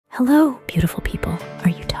Hello, beautiful people. Are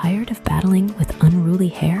you tired of battling with unruly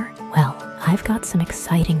hair? Well, I've got some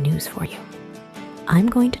exciting news for you. I'm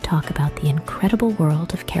going to talk about the incredible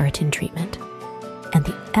world of keratin treatment and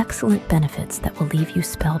the excellent benefits that will leave you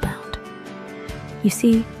spellbound. You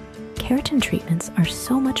see, keratin treatments are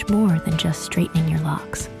so much more than just straightening your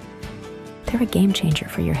locks. They're a game changer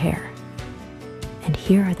for your hair. And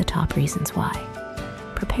here are the top reasons why.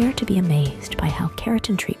 Prepare to be amazed by how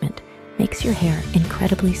keratin treatment makes your hair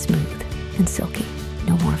incredibly smooth and silky.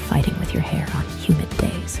 No more fighting with your hair on humid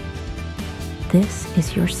days. This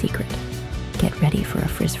is your secret. Get ready for a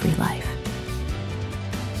frizz-free life.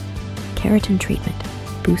 Keratin treatment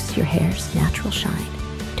boosts your hair's natural shine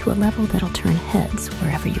to a level that'll turn heads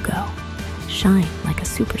wherever you go. Shine like a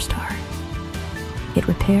superstar. It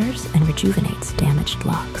repairs and rejuvenates damaged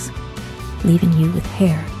locks, leaving you with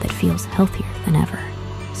hair that feels healthier than ever.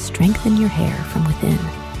 Strengthen your hair from within,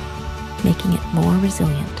 making it more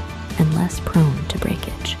resilient and less prone to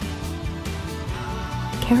breakage.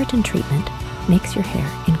 Keratin treatment makes your hair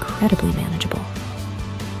incredibly manageable.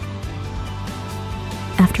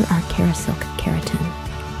 After our Kerasilk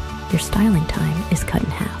Keratin, your styling time is cut in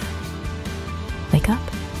half. Wake up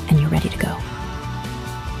and you're ready to go.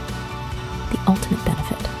 The ultimate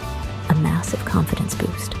benefit, a massive confidence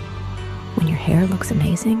boost. When your hair looks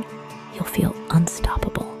amazing, you'll feel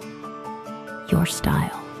unstoppable. Your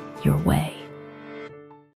style, your way.